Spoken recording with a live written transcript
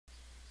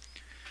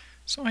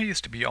So I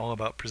used to be all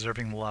about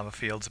preserving the lava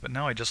fields, but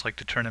now I just like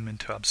to turn them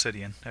into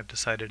obsidian. I've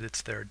decided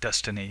it's their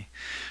destiny.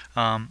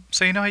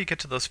 So you know how you get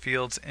to those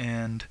fields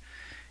and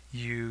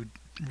you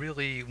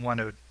really want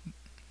to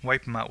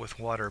wipe them out with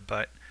water,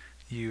 but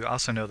you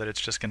also know that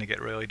it's just going to get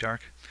really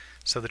dark.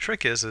 So the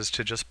trick is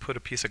to just put a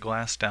piece of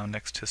glass down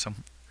next to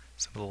some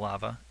of the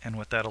lava, and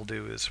what that'll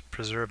do is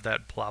preserve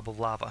that blob of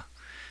lava.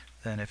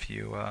 Then if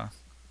you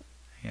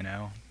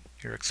know,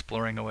 you're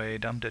exploring away,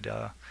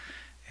 dum-da-da,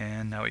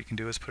 and now what you can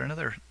do is put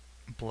another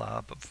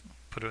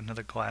put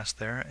another glass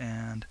there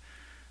and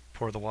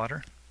pour the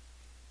water,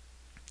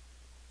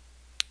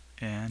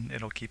 and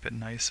it'll keep it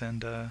nice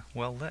and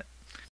well lit.